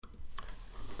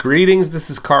Greetings,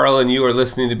 this is Carl, and you are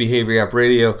listening to Behavior Gap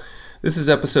Radio. This is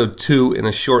episode 2 in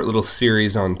a short little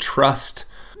series on trust.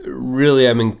 Really,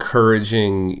 I'm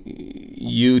encouraging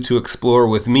you to explore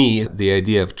with me the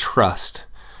idea of trust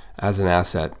as an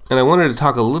asset. And I wanted to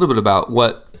talk a little bit about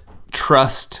what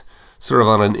trust, sort of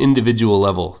on an individual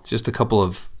level, just a couple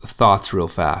of thoughts real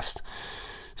fast.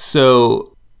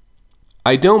 So,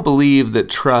 I don't believe that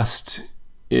trust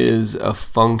is a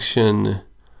function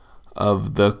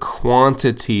of the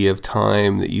quantity of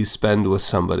time that you spend with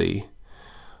somebody,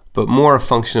 but more a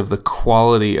function of the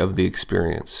quality of the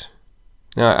experience.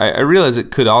 Now, I realize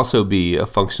it could also be a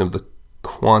function of the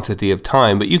quantity of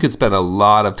time, but you could spend a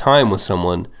lot of time with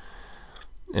someone,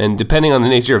 and depending on the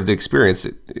nature of the experience,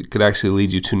 it could actually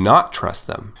lead you to not trust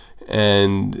them.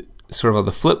 And sort of on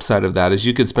the flip side of that is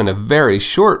you could spend a very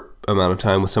short amount of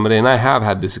time with somebody, and I have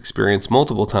had this experience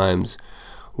multiple times,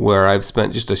 where I've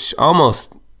spent just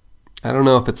almost, I don't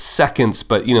know if it's seconds,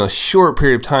 but a short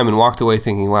period of time and walked away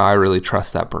thinking, wow, I really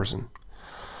trust that person.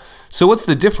 So what's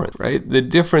the difference, right? The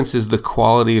difference is the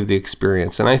quality of the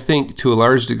experience. And I think to a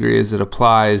large degree, as it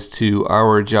applies to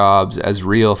our jobs as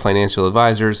real financial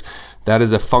advisors, that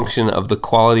is a function of the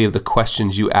quality of the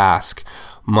questions you ask.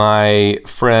 My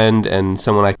friend and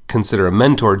someone I consider a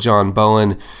mentor, John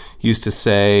Bowen, used to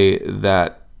say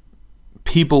that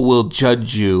people will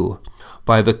judge you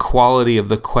by the quality of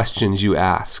the questions you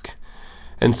ask.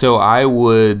 And so I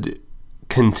would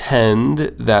contend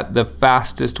that the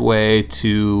fastest way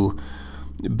to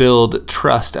build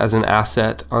trust as an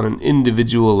asset on an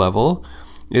individual level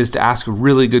is to ask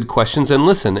really good questions and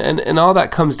listen. And all that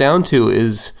comes down to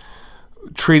is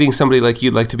treating somebody like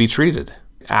you'd like to be treated.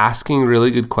 Asking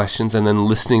really good questions and then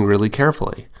listening really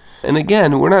carefully. And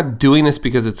again, we're not doing this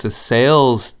because it's a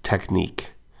sales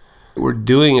technique. We're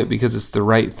doing it because it's the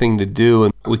right thing to do,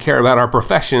 and we care about our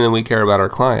profession and we care about our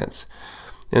clients.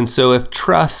 And so if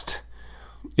trust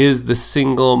is the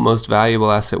single most valuable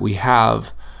asset we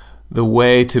have, the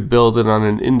way to build it on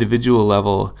an individual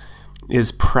level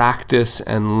is practice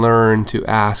and learn to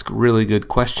ask really good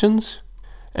questions,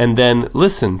 and then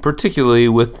listen, particularly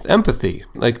with empathy.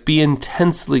 Like, be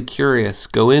intensely curious.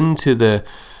 Go into the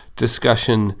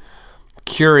discussion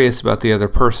curious about the other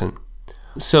person.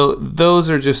 So those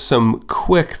are just some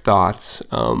quick thoughts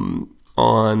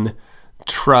on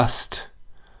trust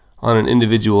on an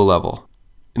individual level.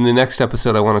 In the next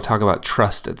episode, I want to talk about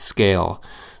trust at scale.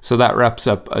 So that wraps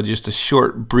up just a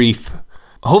short, brief,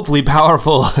 hopefully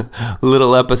powerful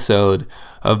little episode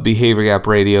of Behavior Gap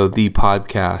Radio, the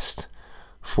podcast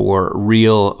for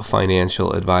real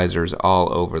financial advisors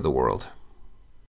all over the world.